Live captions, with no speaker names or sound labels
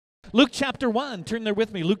Luke chapter 1. Turn there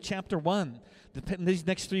with me. Luke chapter 1. In these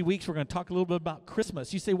next 3 weeks, we're going to talk a little bit about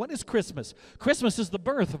Christmas. You say, what is Christmas? Christmas is the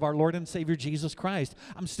birth of our Lord and Savior Jesus Christ.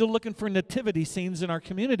 I'm still looking for nativity scenes in our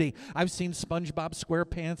community. I've seen SpongeBob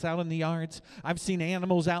SquarePants out in the yards. I've seen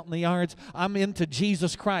animals out in the yards. I'm into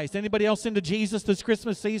Jesus Christ. Anybody else into Jesus this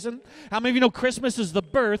Christmas season? How many of you know Christmas is the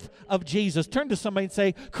birth of Jesus? Turn to somebody and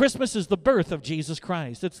say, Christmas is the birth of Jesus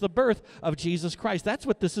Christ. It's the birth of Jesus Christ. That's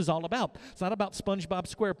what this is all about. It's not about SpongeBob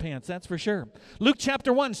SquarePants, that's for sure. Luke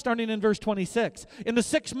chapter 1, starting in verse 26. In the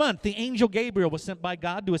 6th month, the angel Gabriel was sent by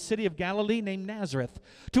God to a city of Galilee named Nazareth,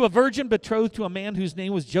 to a virgin betrothed to a man whose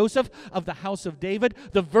name was Joseph of the house of David.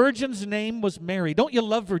 The virgin's name was Mary. Don't you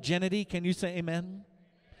love virginity? Can you say amen?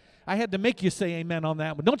 I had to make you say amen on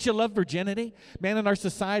that one. Don't you love virginity? Man, in our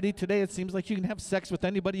society today, it seems like you can have sex with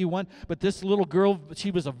anybody you want, but this little girl,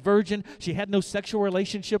 she was a virgin. She had no sexual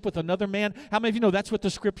relationship with another man. How many of you know that's what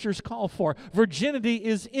the scriptures call for? Virginity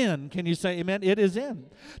is in. Can you say amen? It is in.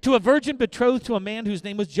 To a virgin betrothed to a man whose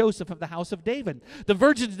name was Joseph of the house of David. The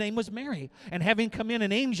virgin's name was Mary. And having come in,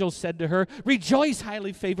 an angel said to her, Rejoice,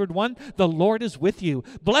 highly favored one, the Lord is with you.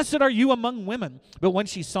 Blessed are you among women. But when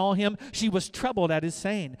she saw him, she was troubled at his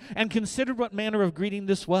saying, and considered what manner of greeting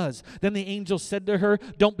this was. Then the angel said to her,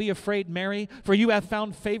 Don't be afraid, Mary, for you have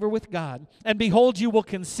found favor with God. And behold, you will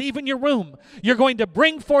conceive in your womb. You're going to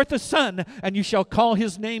bring forth a son, and you shall call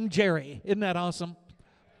his name Jerry. Isn't that awesome?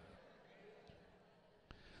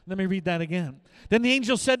 Let me read that again. Then the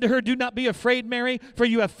angel said to her, Do not be afraid, Mary, for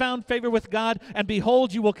you have found favor with God, and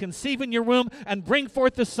behold, you will conceive in your womb and bring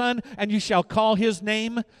forth a son, and you shall call his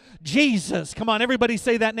name Jesus. Come on, everybody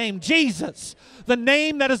say that name, Jesus. The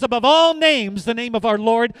name that is above all names, the name of our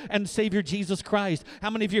Lord and Savior Jesus Christ. How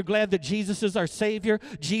many of you are glad that Jesus is our Savior?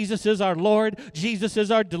 Jesus is our Lord. Jesus is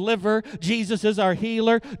our deliverer. Jesus is our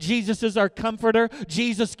healer. Jesus is our comforter.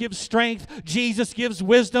 Jesus gives strength. Jesus gives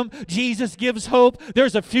wisdom. Jesus gives hope.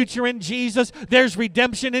 There's a future in Jesus. There's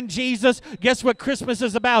redemption in Jesus. Guess what Christmas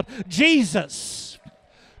is about? Jesus.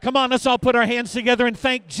 Come on, let's all put our hands together and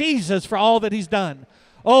thank Jesus for all that he's done.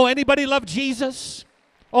 Oh, anybody love Jesus?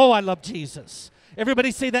 Oh, I love Jesus.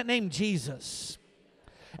 Everybody say that name, Jesus.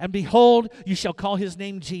 And behold, you shall call his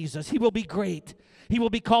name Jesus. He will be great. He will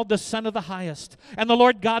be called the Son of the Highest. And the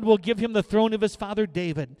Lord God will give him the throne of his father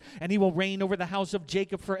David. And he will reign over the house of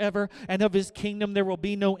Jacob forever. And of his kingdom there will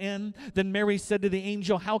be no end. Then Mary said to the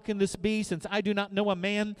angel, How can this be, since I do not know a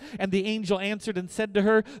man? And the angel answered and said to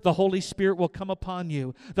her, The Holy Spirit will come upon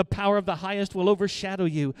you. The power of the Highest will overshadow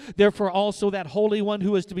you. Therefore also that Holy One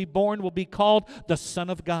who is to be born will be called the Son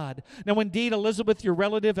of God. Now indeed Elizabeth, your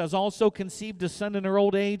relative, has also conceived a son in her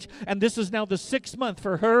old age. And this is now the 6th month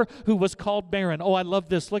for her who was called barren. Oh, I love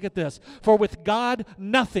this. Look at this. For with God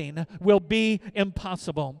nothing will be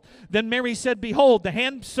impossible. Then Mary said, Behold, the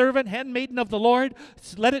handmaiden of the Lord,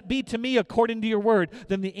 let it be to me according to your word.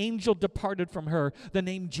 Then the angel departed from her. The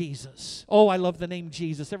name Jesus. Oh, I love the name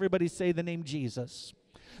Jesus. Everybody say the name Jesus.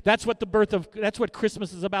 That's what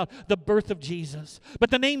Christmas is about, the birth of Jesus. But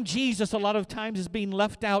the name Jesus a lot of times is being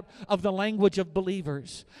left out of the language of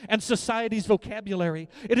believers and society's vocabulary.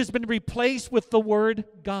 It has been replaced with the word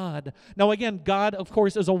God. Now again, God, of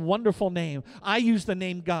course, is a wonderful name. I use the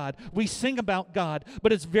name God. We sing about God,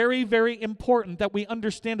 but it's very, very important that we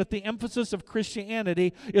understand that the emphasis of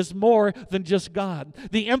Christianity is more than just God.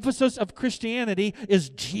 The emphasis of Christianity is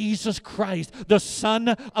Jesus Christ, the Son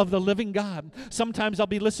of the living God. Sometimes I'll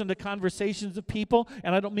be listening to conversations of people,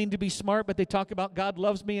 and I don't mean to be smart, but they talk about God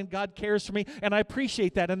loves me and God cares for me, and I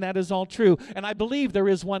appreciate that, and that is all true. And I believe there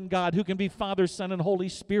is one God who can be Father, Son, and Holy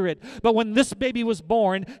Spirit. But when this baby was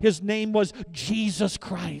born, his name was Jesus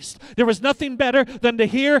Christ. There was nothing better than to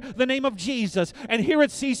hear the name of Jesus. And here at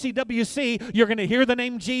CCWC, you're going to hear the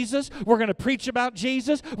name Jesus. We're going to preach about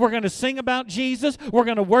Jesus. We're going to sing about Jesus. We're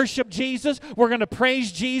going to worship Jesus. We're going to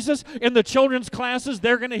praise Jesus. In the children's classes,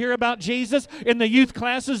 they're going to hear about Jesus. In the youth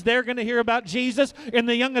classes, they're going to hear about Jesus. In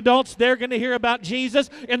the young adults, they're going to hear about Jesus.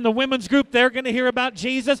 In the women's group, they're going to hear about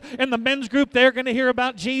Jesus. In the men's group, they're going to hear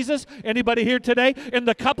about Jesus. Anybody here today? In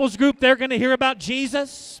the couples group, they're going to hear about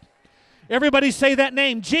Jesus. Everybody say that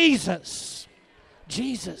name, Jesus.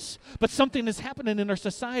 Jesus. But something is happening in our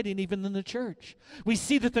society and even in the church. We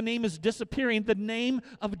see that the name is disappearing, the name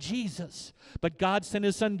of Jesus. But God sent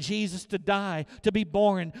his son Jesus to die, to be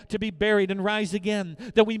born, to be buried, and rise again,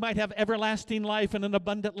 that we might have everlasting life and an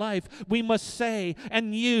abundant life. We must say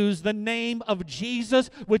and use the name of Jesus,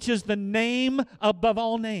 which is the name above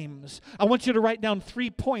all names. I want you to write down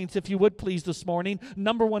 3 points, if you would please, this morning.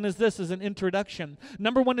 Number one is this, as an introduction.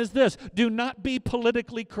 Number one is this: do not be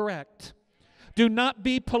politically correct. Do not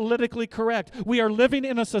be politically correct. We are living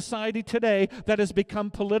in a society today that has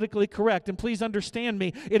become politically correct. And please understand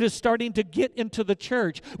me, it is starting to get into the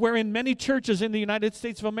church, where in many churches in the United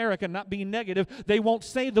States of America, not being negative, they won't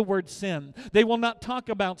say the word sin. They will not talk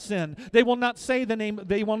about sin. They will not say the name.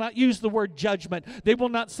 They will not use the word judgment. They will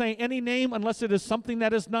not say any name unless it is something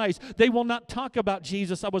that is nice. They will not talk about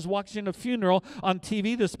Jesus. I was watching a funeral on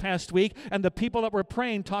TV this past week, and the people that were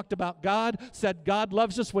praying talked about God, said God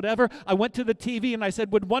loves us, whatever. I went to the TV and I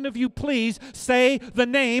said, would one of you please say the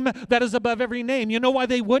name that is above every name? You know why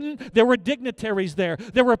they wouldn't? There were dignitaries there.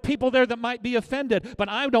 There were people there that might be offended, but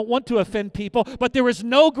I don't want to offend people. But there is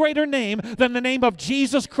no greater name than the name of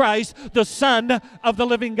Jesus Christ, the Son of the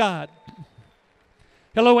living God.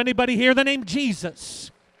 Hello, anybody here? The name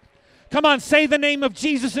Jesus. Come on, say the name of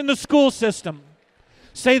Jesus in the school system.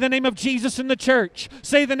 Say the name of Jesus in the church.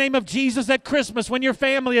 Say the name of Jesus at Christmas when your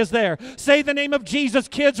family is there. Say the name of Jesus,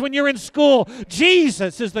 kids, when you're in school.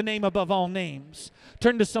 Jesus is the name above all names.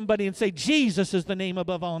 Turn to somebody and say, Jesus is the name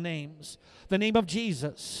above all names. The name of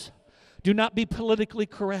Jesus. Do not be politically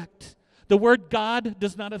correct. The word God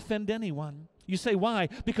does not offend anyone. You say, why?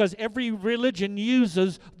 Because every religion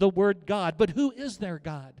uses the word God. But who is their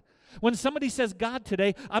God? When somebody says God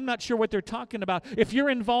today, I'm not sure what they're talking about. If you're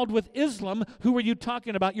involved with Islam, who are you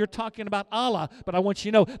talking about? You're talking about Allah. But I want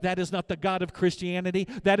you to know that is not the God of Christianity.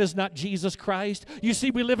 That is not Jesus Christ. You see,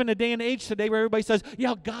 we live in a day and age today where everybody says,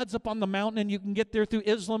 yeah, God's up on the mountain, and you can get there through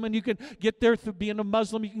Islam, and you can get there through being a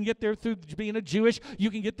Muslim. You can get there through being a Jewish. You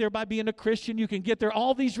can get there by being a Christian. You can get there.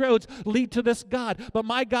 All these roads lead to this God. But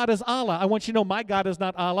my God is Allah. I want you to know my God is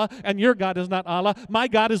not Allah, and your God is not Allah. My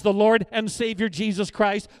God is the Lord and Savior Jesus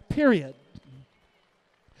Christ, period.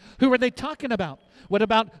 Who are they talking about? What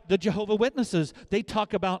about the Jehovah's Witnesses? They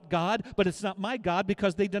talk about God, but it's not my God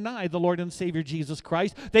because they deny the Lord and Savior Jesus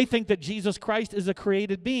Christ. They think that Jesus Christ is a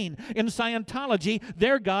created being. In Scientology,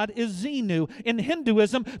 their God is Xenu. In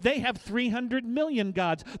Hinduism, they have 300 million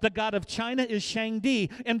gods. The God of China is Shangdi.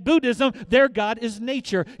 In Buddhism, their God is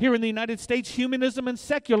nature. Here in the United States, humanism and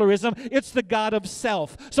secularism, it's the God of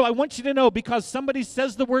self. So I want you to know, because somebody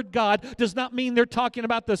says the word God does not mean they're talking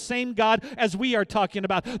about the same God as we are talking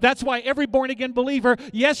about. That's why every born-again believer,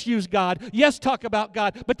 yes, use God. Yes, talk about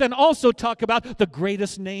God. But then also talk about the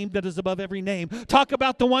greatest name that is above every name. Talk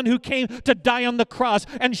about the one who came to die on the cross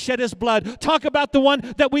and shed his blood. Talk about the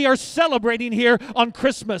one that we are celebrating here on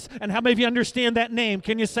Christmas. And how many of you understand that name?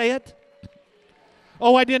 Can you say it?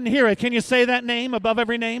 Oh, I didn't hear it. Can you say that name above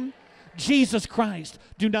every name? Jesus Christ.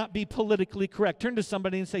 Do not be politically correct. Turn to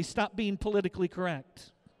somebody and say, stop being politically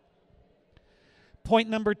correct. Point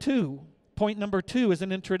number two. Point number two is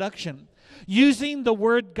an introduction. Using the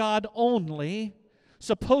word God only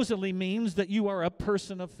supposedly means that you are a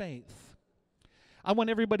person of faith. I want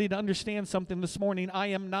everybody to understand something this morning. I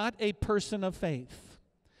am not a person of faith.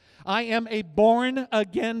 I am a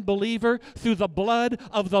born-again believer through the blood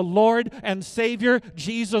of the Lord and Savior,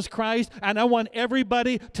 Jesus Christ, and I want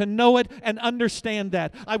everybody to know it and understand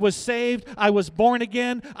that. I was saved, I was born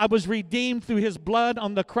again, I was redeemed through His blood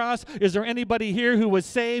on the cross. Is there anybody here who was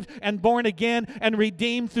saved and born again and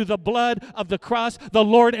redeemed through the blood of the cross, the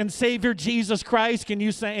Lord and Savior, Jesus Christ? Can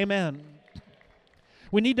you say amen?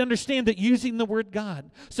 We need to understand that using the word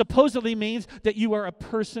God supposedly means that you are a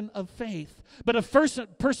person of faith. But a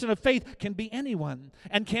person of faith can be anyone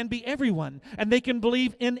and can be everyone, and they can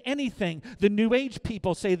believe in anything. The New Age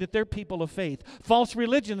people say that they're people of faith. False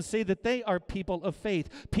religions say that they are people of faith.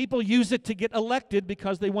 People use it to get elected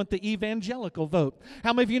because they want the evangelical vote.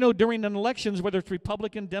 How many of you know during an elections, whether it's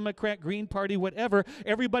Republican, Democrat, Green Party, whatever,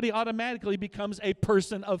 everybody automatically becomes a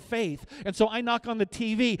person of faith? And so I knock on the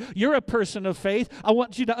TV, you're a person of faith. I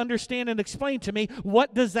want you to understand and explain to me,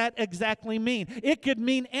 what does that exactly mean? It could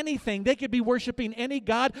mean anything. They could be worshiping any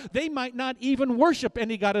God. They might not even worship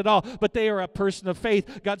any God at all, but they are a person of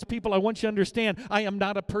faith. God's people, I want you to understand, I am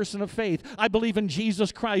not a person of faith. I believe in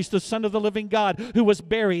Jesus Christ, the Son of the living God, who was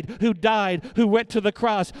buried, who died, who went to the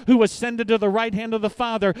cross, who ascended to the right hand of the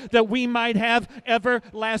Father, that we might have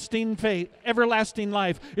everlasting faith, everlasting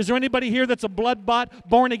life. Is there anybody here that's a blood-bought,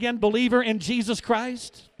 born-again believer in Jesus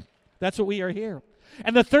Christ? That's what we are here.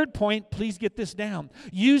 And the third point, please get this down.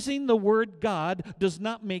 Using the word God does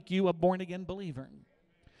not make you a born-again believer.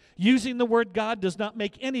 Using the word God does not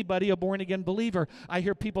make anybody a born-again believer. I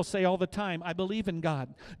hear people say all the time, I believe in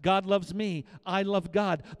God. God loves me. I love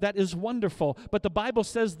God. That is wonderful. But the Bible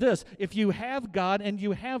says this, if you have God and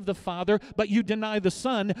you have the Father, but you deny the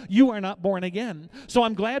Son, you are not born again. So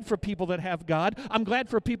I'm glad for people that have God. I'm glad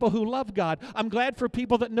for people who love God. I'm glad for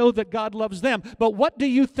people that know that God loves them. But what do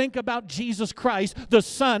you think about Jesus Christ, the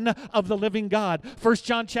Son of the living God? 1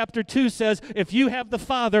 John chapter 2 says, if you have the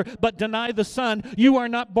Father but deny the Son, you are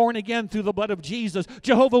not born again through the blood of Jesus.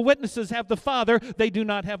 Jehovah's Witnesses have the Father, they do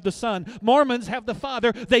not have the Son. Mormons have the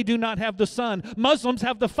Father, they do not have the Son. Muslims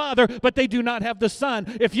have the Father, but they do not have the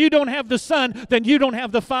Son. If you don't have the Son, then you don't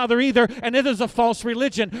have the Father either, and it is a false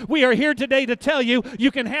religion. We are here today to tell you,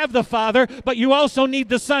 you can have the Father, but you also need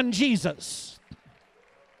the Son, Jesus.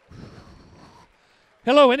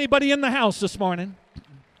 Hello, anybody in the house this morning?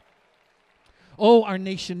 Oh, our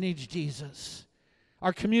nation needs Jesus.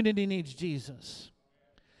 Our community needs Jesus.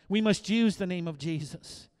 We must use the name of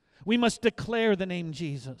Jesus. We must declare the name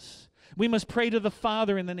Jesus. We must pray to the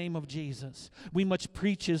Father in the name of Jesus. We must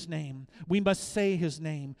preach His name. We must say His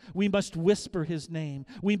name. We must whisper His name.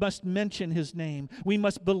 We must mention His name. We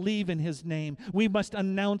must believe in His name. We must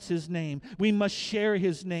announce His name. We must share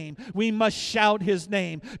His name. We must shout His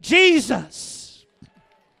name. Jesus!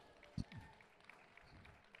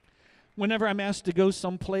 Whenever I'm asked to go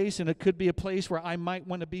someplace, and it could be a place where I might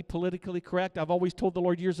want to be politically correct, I've always told the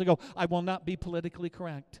Lord years ago, I will not be politically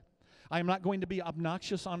correct. I am not going to be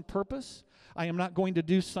obnoxious on purpose. I am not going to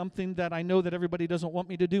do something that I know that everybody doesn't want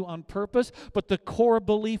me to do on purpose, but the core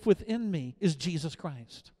belief within me is Jesus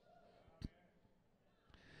Christ.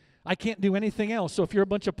 I can't do anything else. So if you're a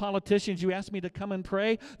bunch of politicians, you ask me to come and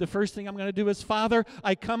pray, the first thing I'm going to do is, Father,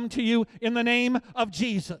 I come to you in the name of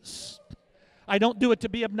Jesus. I don't do it to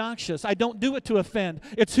be obnoxious. I don't do it to offend.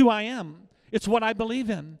 It's who I am. It's what I believe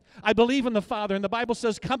in. I believe in the Father, and the Bible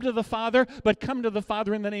says, come to the Father, but come to the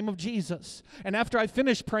Father in the name of Jesus. And after I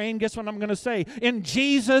finish praying, guess what I'm going to say? In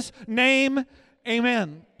Jesus' name,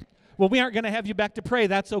 amen. Well, we aren't going to have you back to pray.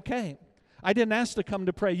 That's okay. I didn't ask to come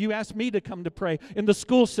to pray. You asked me to come to pray. In the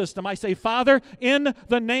school system, I say, Father, in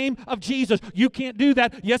the name of Jesus. You can't do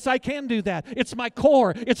that. Yes, I can do that. It's my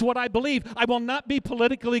core. It's what I believe. I will not be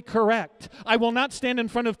politically correct. I will not stand in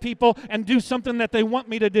front of people and do something that they want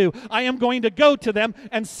me to do. I am going to go to them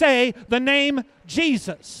and say the name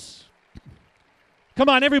Jesus. Come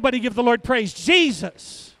on, everybody give the Lord praise.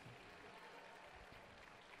 Jesus.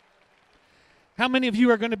 How many of you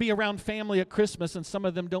are going to be around family at Christmas and some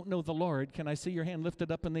of them don't know the Lord? Can I see your hand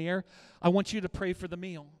lifted up in the air? I want you to pray for the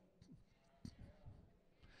meal.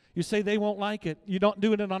 You say they won't like it. You don't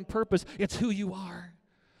do it on purpose. It's who you are.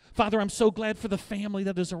 Father, I'm so glad for the family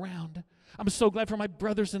that is around. I'm so glad for my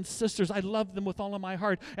brothers and sisters. I love them with all of my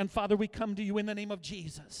heart. And Father, we come to you in the name of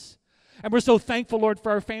Jesus. And we're so thankful, Lord,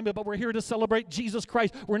 for our family, but we're here to celebrate Jesus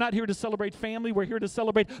Christ. We're not here to celebrate family. We're here to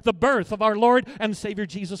celebrate the birth of our Lord and Savior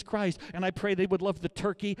Jesus Christ. And I pray they would love the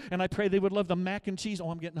turkey, and I pray they would love the mac and cheese.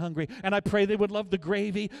 Oh, I'm getting hungry. And I pray they would love the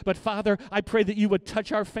gravy. But, Father, I pray that you would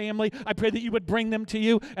touch our family. I pray that you would bring them to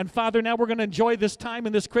you. And, Father, now we're going to enjoy this time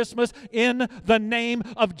and this Christmas in the name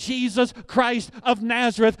of Jesus Christ of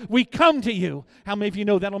Nazareth. We come to you. How many of you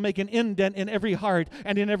know that'll make an indent in every heart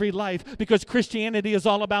and in every life? Because Christianity is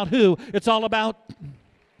all about who? It's all about,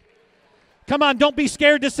 come on, don't be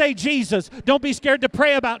scared to say Jesus. Don't be scared to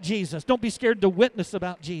pray about Jesus. Don't be scared to witness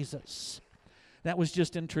about Jesus. That was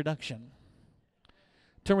just introduction.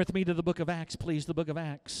 Turn with me to the book of Acts, please, the book of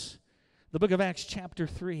Acts. The book of Acts chapter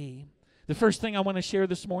 3. The first thing I want to share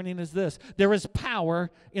this morning is this. There is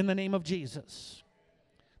power in the name of Jesus.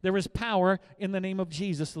 There is power in the name of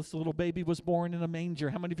Jesus. This little baby was born in a manger.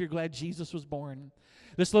 How many of you are glad Jesus was born?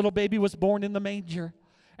 This little baby was born in the manger.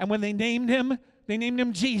 And when they named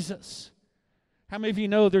him Jesus. How many of you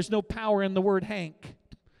know there's no power in the word Hank?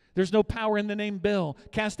 There's no power in the name Bill.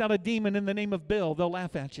 Cast out a demon in the name of Bill, they'll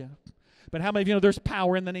laugh at you. But how many of you know there's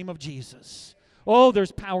power in the name of Jesus? Oh,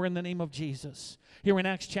 there's power in the name of Jesus. Here in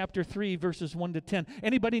Acts chapter 3, verses 1 to 10.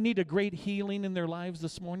 Anybody need a great healing in their lives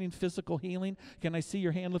this morning, physical healing? Can I see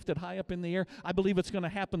your hand lifted high up in the air? I believe it's going to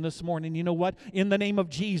happen this morning. You know what? In the name of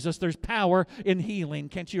Jesus, there's power in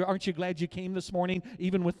healing. Aren't you glad you came this morning,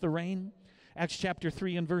 even with the rain? Acts chapter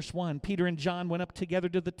 3 and verse 1. Peter and John went up together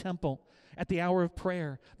to the temple at the hour of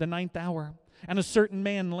prayer, the 9th hour. And a certain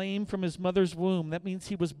man, lame from his mother's womb, that means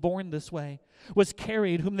he was born this way, was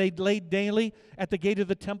carried, whom they laid daily at the gate of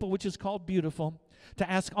the temple, which is called Beautiful, to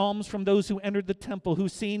ask alms from those who entered the temple, who,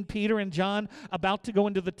 seeing Peter and John about to go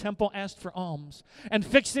into the temple, asked for alms. And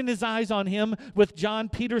fixing his eyes on him with John,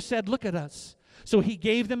 Peter said, Look at us. So he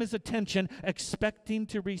gave them his attention, expecting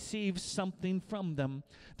to receive something from them.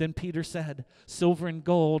 Then Peter said, silver and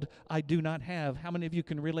gold I do not have. How many of you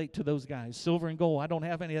can relate to those guys? Silver and gold, I don't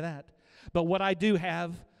have any of that. But what I do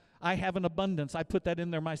have, I have an abundance. I put that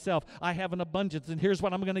in there myself. I have an abundance, and here's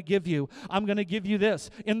what I'm going to give you. I'm going to give you this.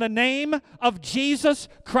 In the name of Jesus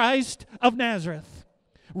Christ of Nazareth,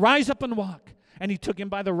 rise up and walk. And he took him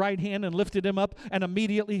by the right hand and lifted him up, and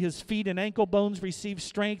immediately his feet and ankle bones received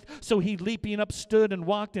strength. So he, leaping up, stood and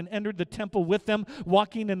walked and entered the temple with them,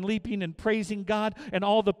 walking and leaping and praising God. And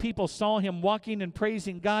all the people saw him walking and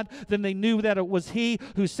praising God. Then they knew that it was he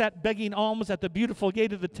who sat begging alms at the beautiful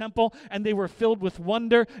gate of the temple, and they were filled with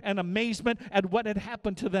wonder and amazement at what had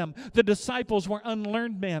happened to them. The disciples were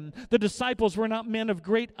unlearned men. The disciples were not men of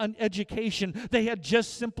great education. They had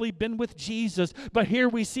just simply been with Jesus. But here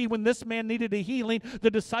we see when this man needed a healing, the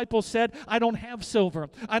disciples said, I don't have silver,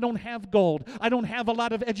 I don't have gold, I don't have a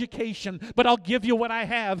lot of education, but I'll give you what I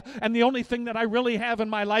have. And the only thing that I really have in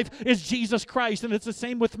my life is Jesus Christ. And it's the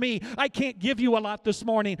same with me. I can't give you a lot this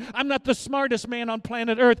morning. I'm not the smartest man on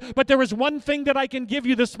planet Earth, but there is one thing that I can give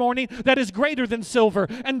you this morning that is greater than silver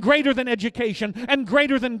and greater than education and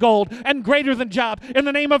greater than gold and greater than job. In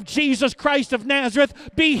the name of Jesus Christ of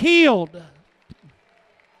Nazareth, be healed.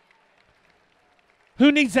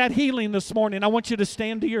 Who needs that healing this morning? I want you to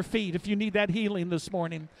stand to your feet if you need that healing this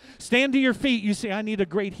morning. Stand to your feet. You say, I need a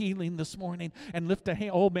great healing this morning. And lift a hand.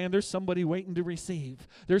 Oh, man, there's somebody waiting to receive.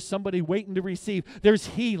 There's somebody waiting to receive. There's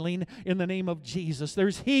healing in the name of Jesus.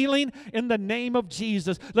 There's healing in the name of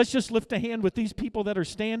Jesus. Let's just lift a hand with these people that are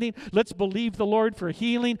standing. Let's believe the Lord for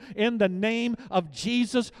healing in the name of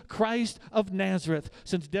Jesus Christ of Nazareth.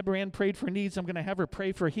 Since Deborah Ann prayed for needs, I'm going to have her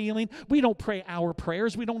pray for healing. We don't pray our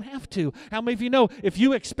prayers. We don't have to. How many of you know if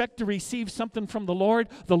you expect to receive something from the Lord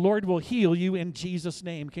will heal you in Jesus'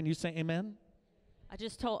 name? Can you say amen? I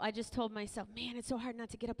just told myself, man, it's so hard not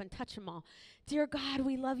to get up and touch them all. Dear God,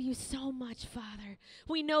 we love you so much, Father.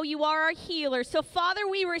 We know you are our healer. So, Father,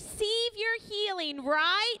 we receive your healing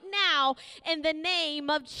right now in the name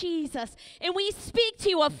of Jesus. And we speak to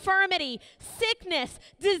you infirmity, sickness,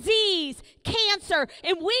 disease, cancer.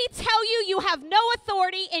 And we tell you you have no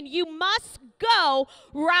authority and you must go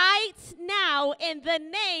right now in the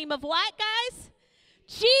name of what, guys?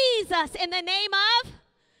 Jesus, in the name of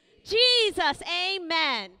Jesus,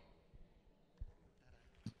 amen.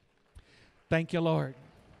 Thank you, Lord.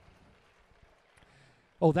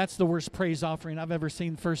 Oh, that's the worst praise offering I've ever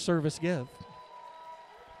seen first service give.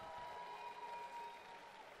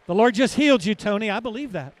 The Lord just healed you, Tony. I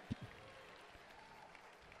believe that.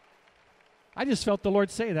 I just felt the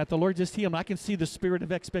Lord say that. The Lord just healed him. I can see the spirit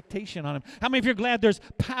of expectation on him. How many of you are glad there's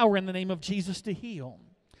power in the name of Jesus to heal?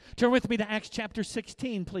 Turn with me to Acts chapter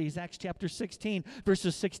 16, please. Acts chapter 16,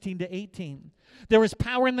 verses 16 to 18. There is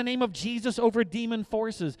power in the name of Jesus over demon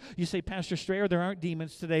forces. You say, Pastor Strayer, there aren't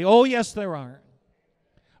demons today. Oh, yes, there are.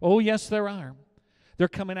 Oh, yes, there are. They're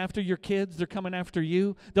coming after your kids. They're coming after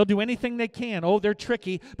you. They'll do anything they can. Oh, they're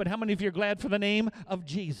tricky. But how many of you are glad for the name of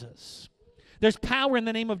Jesus? There's power in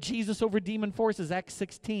the name of Jesus over demon forces. Acts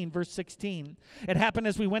 16, verse 16. It happened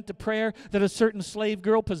as we went to prayer that a certain slave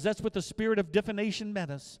girl possessed with the spirit of divination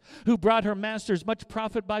met us, who brought her masters much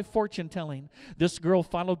profit by fortune telling. This girl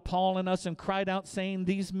followed Paul and us and cried out, saying,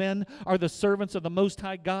 these men are the servants of the Most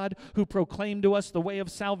High God, who proclaim to us the way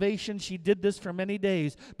of salvation. She did this for many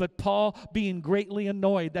days. But Paul, being greatly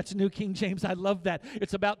annoyed, that's New King James, I love that.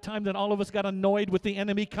 It's about time that all of us got annoyed with the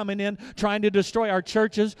enemy coming in, trying to destroy our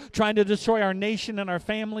churches, trying to destroy our nation and our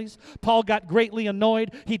families. Paul got greatly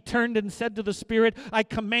annoyed. He turned and said to the spirit, I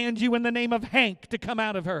command you in the name of Hank to come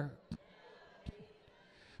out of her.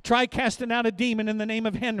 Try casting out a demon in the name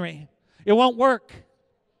of Henry. It won't work.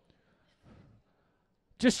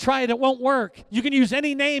 Just try it. It won't work. You can use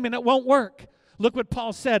any name and it won't work. Look what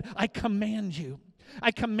Paul said. I command you.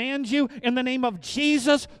 I command you in the name of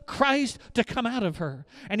Jesus Christ to come out of her.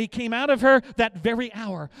 And he came out of her that very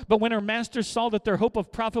hour. But when her masters saw that their hope of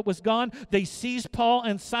profit was gone, they seized Paul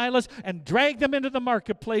and Silas and dragged them into the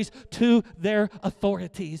marketplace to their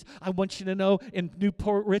authorities. I want you to know in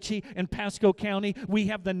Port Richey and Pasco County, we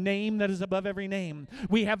have the name that is above every name.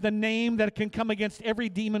 We have the name that can come against every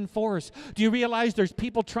demon force. Do you realize there's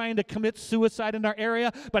people trying to commit suicide in our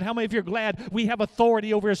area? But how many of you are glad we have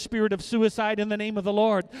authority over a spirit of suicide in the name of the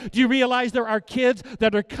Lord? Do you realize there are kids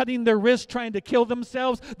that are cutting their wrists trying to kill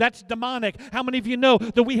themselves? That's demonic. How many of you know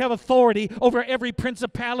that we have authority over every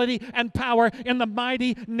principality and power in the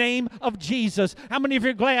mighty name of Jesus? How many of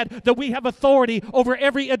you are glad that we have authority over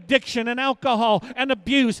every addiction and alcohol and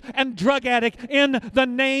abuse and drug addict in the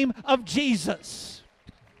name of Jesus?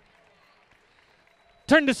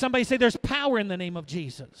 Turn to somebody and say, there's power in the name of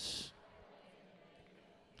Jesus.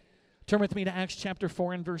 Turn with me to Acts chapter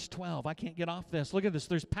 4 and verse 12. I can't get off this. Look at this.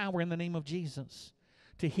 There's power in the name of Jesus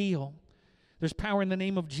to heal. There's power in the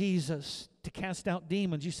name of Jesus to cast out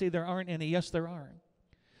demons. You say there aren't any. Yes, there are.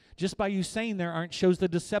 Just by you saying there aren't shows the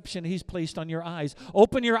deception he's placed on your eyes.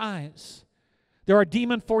 Open your eyes. There are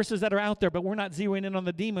demon forces that are out there, but we're not zeroing in on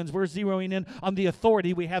the demons. We're zeroing in on the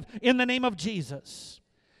authority we have in the name of Jesus.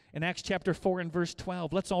 In Acts chapter 4 and verse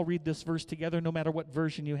 12, let's all read this verse together, no matter what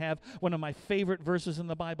version you have. One of my favorite verses in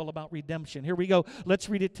the Bible about redemption. Here we go. Let's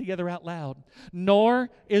read it together out loud. Nor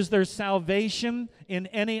is there salvation in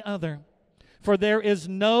any other, for there is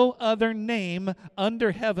no other name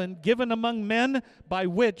under heaven given among men by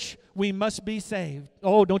which we must be saved.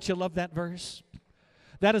 Oh, don't you love that verse?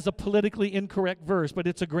 That is a politically incorrect verse, but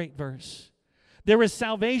it's a great verse. There is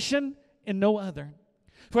salvation in no other.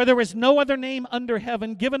 For there is no other name under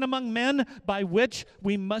heaven given among men by which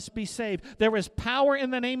we must be saved. There is power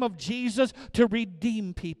in the name of Jesus to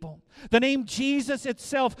redeem people. The name Jesus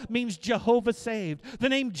itself means Jehovah saved. The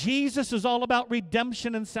name Jesus is all about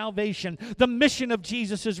redemption and salvation. The mission of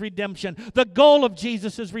Jesus is redemption. The goal of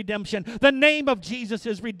Jesus is redemption. The name of Jesus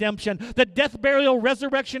is redemption. The death, burial,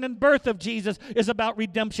 resurrection, and birth of Jesus is about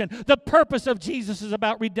redemption. The purpose of Jesus is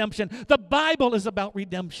about redemption. The Bible is about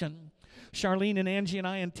redemption. Charlene and Angie and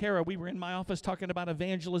I and Tara, we were in my office talking about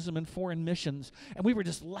evangelism and foreign missions, and we were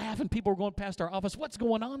just laughing. People were going past our office. What's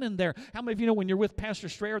going on in there? How many of you know when you're with Pastor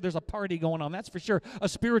Strayer, there's a party going on? That's for sure, a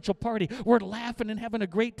spiritual party. We're laughing and having a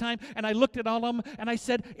great time, and I looked at all of them, and I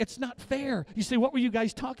said, it's not fair. You say, what were you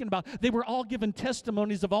guys talking about? They were all giving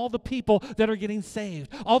testimonies of all the people that are getting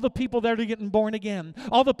saved, all the people that are getting born again,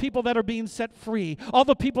 all the people that are being set free, all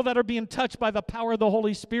the people that are being touched by the power of the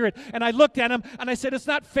Holy Spirit. And I looked at them, and I said, it's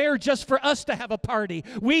not fair just for us to have a party.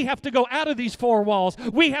 We have to go out of these four walls.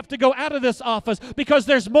 We have to go out of this office because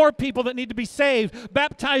there's more people that need to be saved,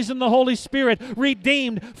 baptized in the Holy Spirit,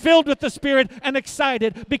 redeemed, filled with the Spirit, and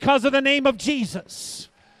excited because of the name of Jesus.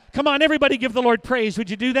 Come on, everybody give the Lord praise.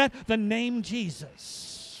 Would you do that? The name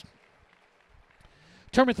Jesus.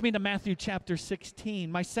 Turn with me to Matthew chapter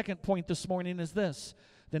 16. My second point this morning is this.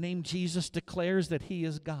 The name Jesus declares that He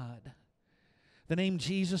is God. The name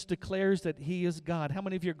Jesus declares that He is God. How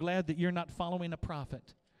many of you are glad that you're not following a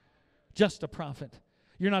prophet? Just a prophet.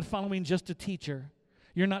 You're not following just a teacher.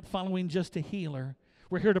 You're not following just a healer.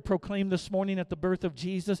 We're here to proclaim this morning at the birth of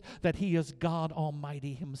Jesus that He is God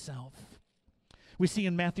Almighty Himself. We see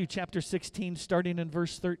in Matthew chapter 16, starting in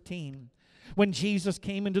verse 13, when Jesus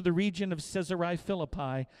came into the region of Caesarea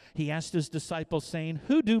Philippi, He asked His disciples, saying,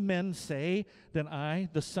 who do men say that I,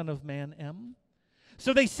 the Son of Man, am?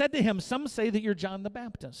 So they said to Him, some say that you're John the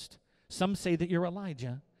Baptist. Some say that you're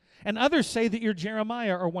Elijah. And others say that you're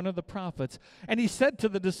Jeremiah or one of the prophets. And He said to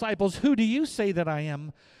the disciples, who do you say that I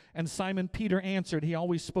am? And Simon Peter answered. He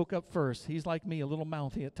always spoke up first. He's like me, a little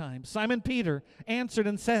mouthy at times. Simon Peter answered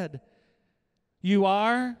and said, you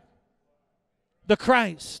are the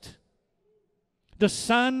Christ, the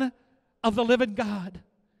Son of the living God.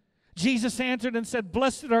 Jesus answered and said,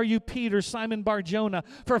 blessed are you, Peter, Simon Bar-Jonah,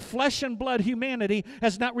 for flesh and blood, humanity,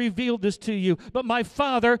 has not revealed this to you, but my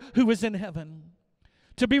Father who is in heaven.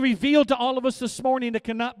 To be revealed to all of us this morning, it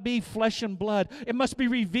cannot be flesh and blood. It must be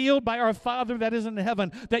revealed by our Father that is in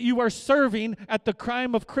heaven, that you are serving at the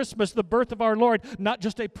time of Christmas, the birth of our Lord, not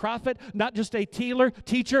just a prophet, not just a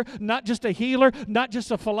teacher, not just a healer, not just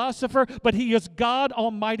a philosopher, but He is God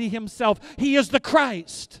Almighty Himself. He is the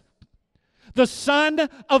Christ, the Son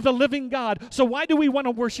of the living God. So why do we want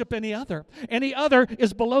to worship any other? Any other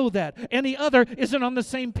is below that. Any other isn't on the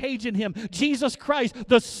same page in Him. Jesus Christ,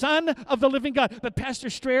 the Son of the living God. But Pastor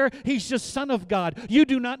Strayer, He's just Son of God. You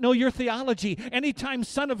do not know your theology. Anytime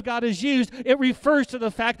Son of God is used, it refers to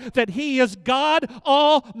the fact that He is God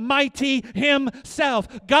Almighty Himself.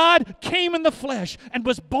 God came in the flesh and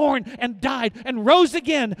was born and died and rose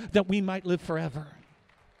again that we might live forever.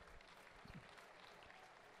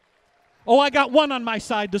 Oh, I got one on my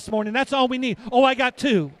side this morning. That's all we need. Oh, I got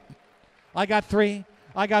two. I got three.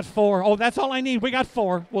 I got four. Oh, that's all I need. We got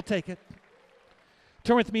four. We'll take it.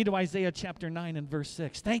 Turn with me to Isaiah chapter 9 and verse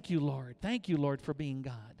 6. Thank you, Lord. Thank you, Lord, for being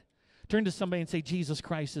God. Turn to somebody and say, Jesus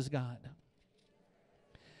Christ is God.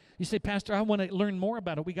 You say, Pastor, I want to learn more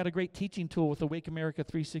about it. We got a great teaching tool with Awake America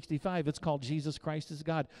 365. It's called Jesus Christ is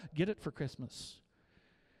God. Get it for Christmas.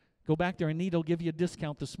 Go back there, and Nita will give you a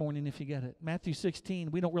discount this morning if you get it. Matthew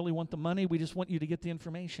 16, we don't really want the money. We just want you to get the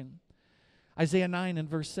information. Isaiah 9 and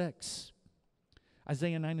verse 6.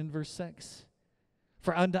 Isaiah 9 and verse 6.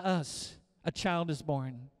 For unto us a child is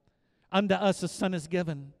born. Unto us a son is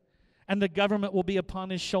given. And the government will be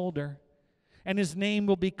upon His shoulder. And His name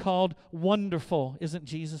will be called Wonderful. Isn't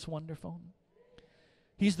Jesus wonderful?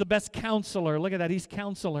 He's the best counselor. Look at that. He's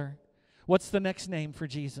counselor. What's the next name for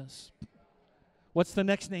Jesus? What's the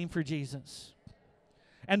next name for Jesus?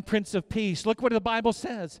 And Prince of Peace. Look what the Bible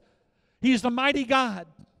says. He is the mighty God.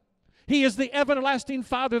 He is the everlasting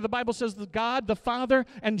Father. The Bible says that God, the Father,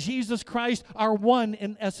 and Jesus Christ are one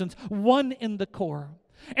in essence, one in the core.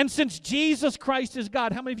 And since Jesus Christ is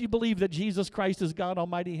God, how many of you believe that Jesus Christ is God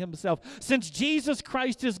Almighty Himself? Since Jesus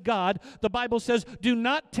Christ is God, the Bible says, do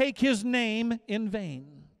not take His name in vain.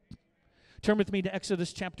 Turn with me to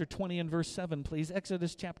Exodus chapter 20 and verse 7, please.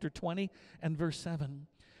 Exodus chapter 20 and verse 7.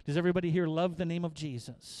 Does everybody here love the name of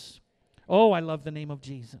Jesus? Oh, I love the name of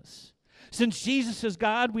Jesus. Since Jesus is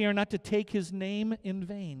God, we are not to take His name in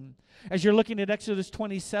vain. As you're looking at Exodus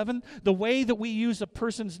 27, the way that we use a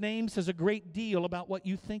person's name says a great deal about what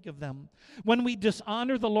you think of them. When we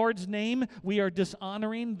dishonor the Lord's name, we are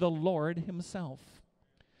dishonoring the Lord Himself.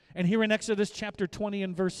 And here in Exodus chapter 20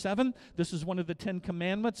 and verse 7, this is one of the 10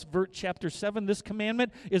 commandments. Chapter 7, this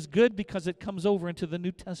commandment is good because it comes over into the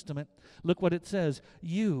New Testament. Look what it says.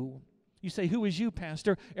 You say, who is you,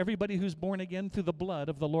 Pastor? Everybody who's born again through the blood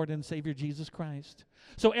of the Lord and Savior Jesus Christ.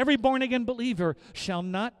 So every born-again believer shall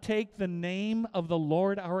not take the name of the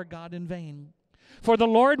Lord our God in vain. For the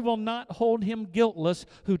Lord will not hold him guiltless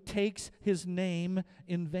who takes His name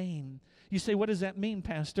in vain. You say, what does that mean,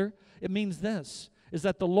 Pastor? It means this, is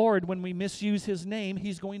that the Lord, when we misuse His name,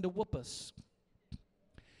 He's going to whoop us.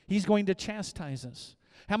 He's going to chastise us.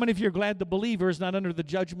 How many of you are glad the believer is not under the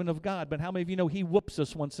judgment of God? But how many of you know He whoops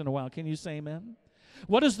us once in a while? Can you say amen?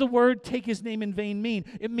 What does the word take His name in vain mean?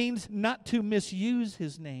 It means not to misuse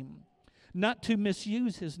His name. Not to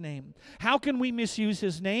misuse His name. How can we misuse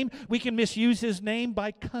His name? We can misuse His name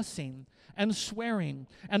by cussing and swearing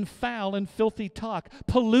and foul and filthy talk,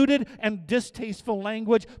 polluted and distasteful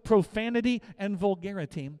language, profanity and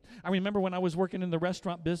vulgarity. I remember when I was working in the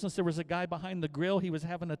restaurant business, there was a guy behind the grill. He was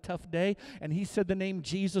having a tough day, and he said the name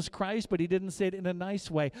Jesus Christ, but he didn't say it in a nice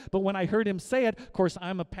way. But when I heard him say it, of course,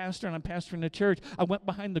 I'm a pastor, and I'm pastoring a church. I went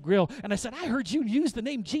behind the grill, and I said, I heard you use the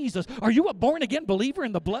name Jesus. Are you a born-again believer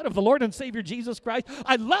in the blood of the Lord and Savior Jesus Christ?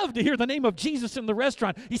 I'd love to hear the name of Jesus in the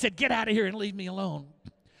restaurant. He said, get out of here and leave me alone.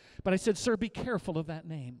 But I said, sir, be careful of that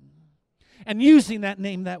name. And using that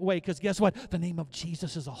name that way, because guess what? The name of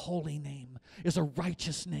Jesus is a holy name, is a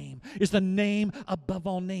righteous name, is the name above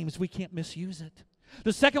all names. We can't misuse it.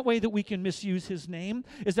 The second way that we can misuse His name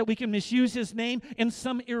is that we can misuse His name in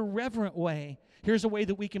some irreverent way. Here's a way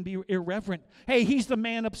that we can be irreverent. Hey, He's the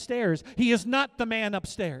man upstairs. He is not the man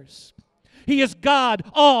upstairs. He is God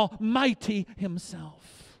Almighty Himself.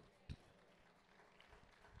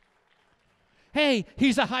 Hey,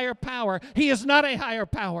 He's a higher power. He is not a higher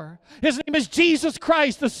power. His name is Jesus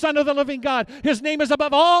Christ, the Son of the living God. His name is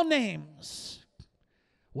above all names.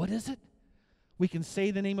 What is it? We can say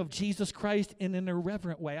the name of Jesus Christ in an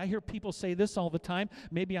irreverent way. I hear people say this all the time.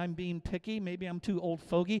 Maybe I'm being picky. Maybe I'm too old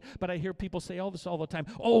fogey. But I hear people say all this all the time.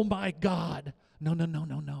 Oh, my God. No.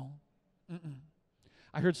 Mm-mm.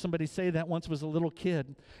 I heard somebody say that once was a little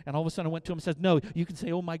kid. And all of a sudden I went to him and said, no, you can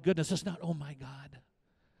say, oh, my goodness. It's not, oh, my God.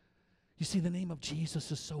 You see, the name of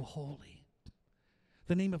Jesus is so holy.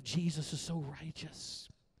 The name of Jesus is so righteous.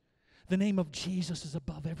 The name of Jesus is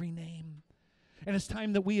above every name. And it's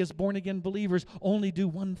time that we as born-again believers only do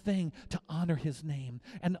one thing, to honor His name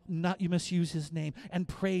and not misuse His name and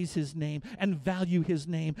praise His name and value His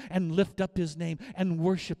name and lift up His name and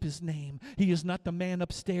worship His name. He is not the man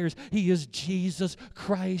upstairs. He is Jesus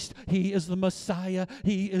Christ. He is the Messiah.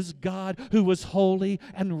 He is God who was holy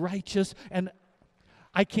and righteous. And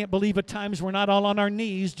I can't believe at times we're not all on our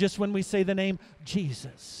knees just when we say the name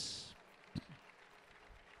Jesus.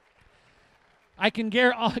 I can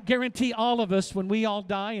guarantee all of us when we all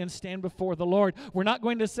die and stand before the Lord, we're not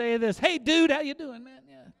going to say this, hey, dude, how you doing, man?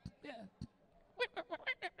 Yeah.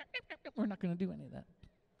 We're not going to do any of that.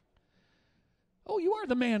 Oh, you are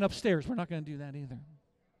the man upstairs. We're not going to do that either.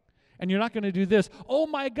 And you're not going to do this, oh,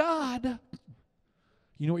 my God.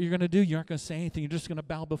 You know what you're going to do? You're not going to say anything. You're just going to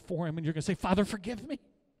bow before Him, and you're going to say, Father, forgive me.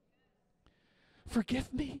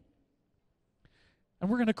 Forgive me. And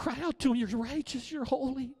we're going to cry out to Him, you're righteous, you're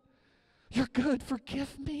holy, you're good,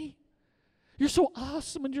 forgive me. You're so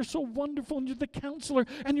awesome, and you're so wonderful, and you're the counselor,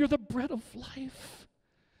 and you're the bread of life.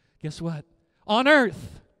 Guess what? On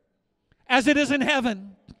earth, as it is in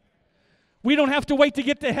heaven, we don't have to wait to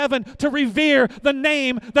get to heaven to revere the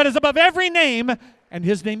name that is above every name, and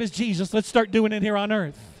His name is Jesus. Let's start doing it here on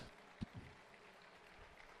earth.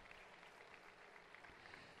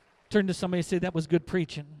 Turn to somebody and say, that was good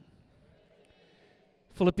preaching.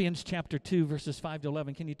 Philippians chapter 2, verses 5 to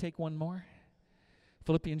 11. Can you take one more?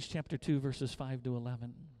 Philippians chapter 2, verses 5 to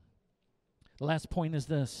 11. The last point is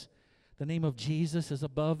this. The name of Jesus is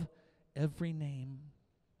above every name.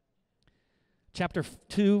 Chapter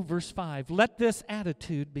 2, verse 5. Let this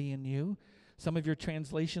attitude be in you. Some of your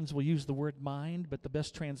translations will use the word mind, but the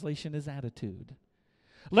best translation is attitude.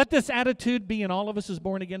 Let this attitude be in all of us as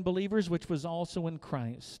born-again believers, which was also in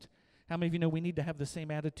Christ. How many of you know we need to have the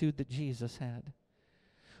same attitude that Jesus had?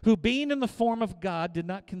 Who, being in the form of God, did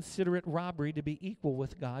not consider it robbery to be equal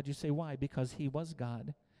with God. You say, why? Because he was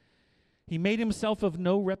God. He made himself of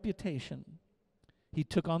no reputation. He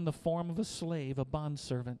took on the form of a slave, a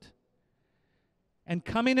bondservant. And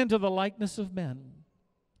coming into the likeness of men,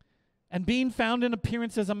 and being found in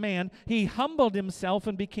appearance as a man, he humbled himself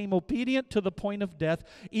and became obedient to the point of death,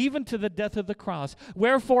 even to the death of the cross.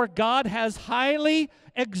 Wherefore God has highly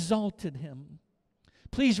exalted him.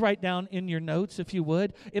 Please write down in your notes, if you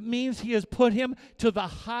would. It means he has put him to the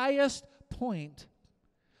highest point.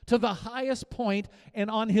 To the highest point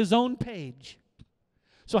and on his own page.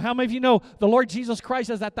 So how many of you know the Lord Jesus Christ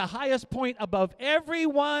is at the highest point above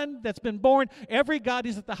everyone that's been born? Every God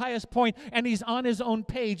is at the highest point, and he's on his own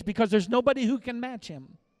page because there's nobody who can match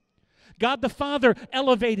him. God the Father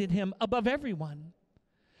elevated him above everyone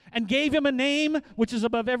and gave him a name which is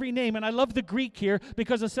above every name. And I love the Greek here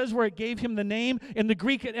because it says where it gave him the name. In the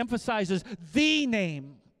Greek, it emphasizes the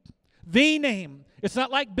name. The name. It's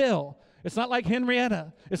not like Bill. It's not like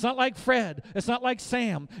Henrietta. It's not like Fred. It's not like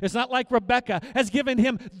Sam. It's not like Rebecca. Has given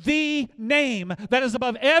him the name that is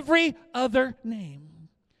above every other name.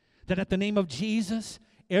 That at the name of Jesus,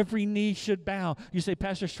 every knee should bow. You say,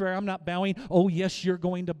 Pastor Schreier, I'm not bowing. Oh, yes, you're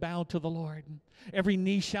going to bow to the Lord. Every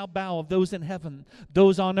knee shall bow of those in heaven,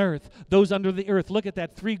 those on earth, those under the earth. Look at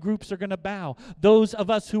that. 3 groups are going to bow. Those of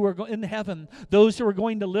us who are in heaven, those who are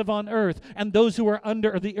going to live on earth, and those who are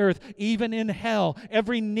under the earth, even in hell.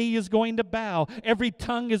 Every knee is going to bow. Every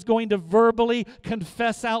tongue is going to verbally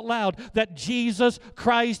confess out loud that Jesus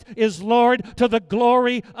Christ is Lord to the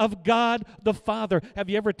glory of God the Father. Have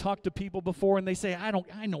you ever talked to people before and they say, I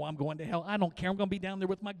know I'm going to hell. I don't care. I'm going to be down there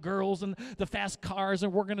with my girls and the fast cars,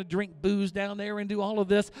 and we're going to drink booze down there and do all of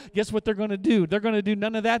this. Guess what they're going to do? They're going to do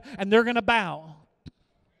none of that, and they're going to bow.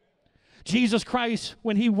 Jesus Christ,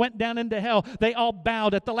 when he went down into hell, they all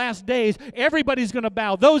bowed. At the last days, everybody's going to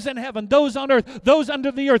bow. Those in heaven, those on earth, those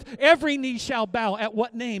under the earth. Every knee shall bow. At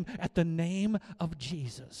what name? At the name of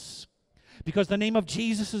Jesus. Because the name of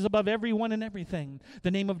Jesus is above everyone and everything. The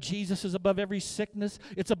name of Jesus is above every sickness.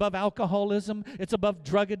 It's above alcoholism. It's above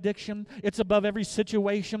drug addiction. It's above every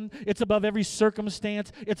situation. It's above every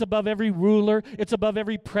circumstance. It's above every ruler. It's above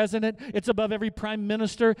every president. It's above every prime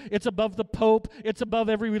minister. It's above the pope. It's above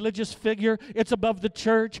every religious figure. It's above the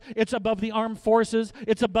church. It's above the armed forces.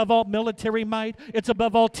 It's above all military might. It's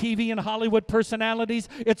above all TV and Hollywood personalities.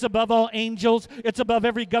 It's above all angels. It's above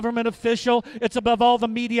every government official. It's above all the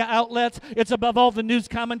media outlets. It's above all the news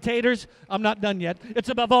commentators. I'm not done yet. It's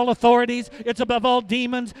above all authorities. It's above all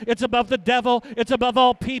demons. It's above the devil. It's above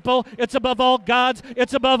all people. It's above all gods.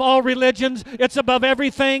 It's above all religions. It's above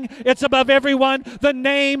everything. It's above everyone. The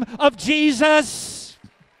name of Jesus.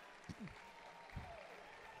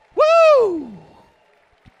 Woo!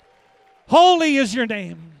 Holy is your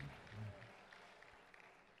name.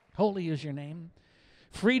 Holy is your name.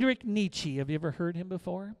 Friedrich Nietzsche. Have you ever heard him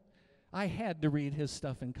before? I had to read his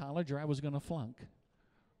stuff in college or I was going to flunk.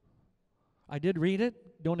 I did read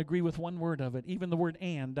it, don't agree with one word of it. Even the word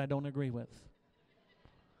 "and" I don't agree with.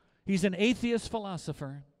 He's an atheist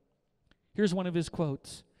philosopher. Here's one of his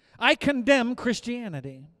quotes. I condemn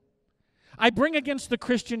Christianity. I bring against the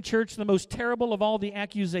Christian church the most terrible of all the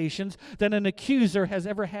accusations that an accuser has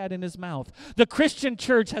ever had in his mouth. The Christian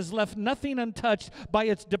church has left nothing untouched by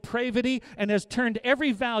its depravity and has turned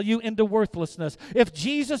every value into worthlessness. If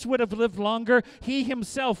Jesus would have lived longer, he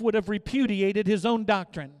himself would have repudiated his own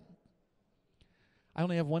doctrine. I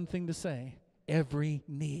only have one thing to say. Every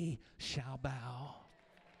knee shall bow.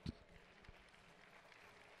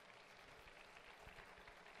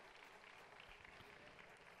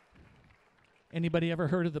 Anybody ever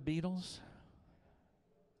heard of the Beatles?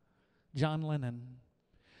 John Lennon.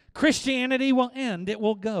 Christianity will end, it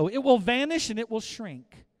will go, it will vanish, and it will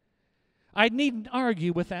shrink. I needn't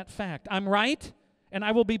argue with that fact. I'm right, and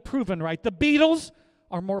I will be proven right. The Beatles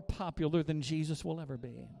are more popular than Jesus will ever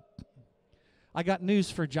be. I got news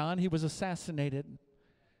for John. He was assassinated.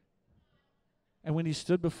 And when he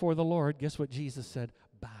stood before the Lord, guess what Jesus said?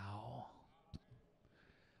 Bow.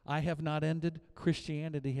 I have not ended.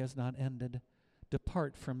 Christianity has not ended.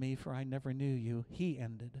 Depart from me, for I never knew you. He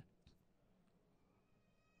ended.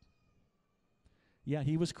 Yeah,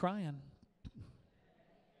 he was crying.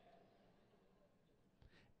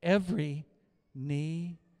 Every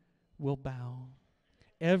knee will bow.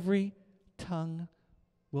 Every tongue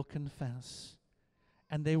will confess.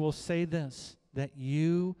 And they will say this, that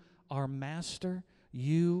you are master.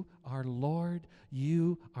 You are Lord.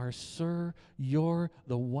 You are Sir. You're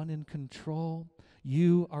the one in control.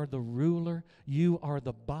 You are the ruler. You are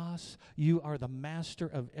the boss. You are the master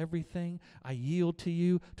of everything. I yield to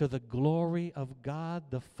you to the glory of God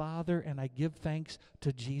the Father, and I give thanks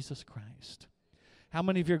to Jesus Christ. How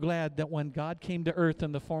many of you are glad that when God came to earth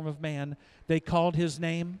in the form of man, they called his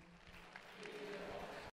name?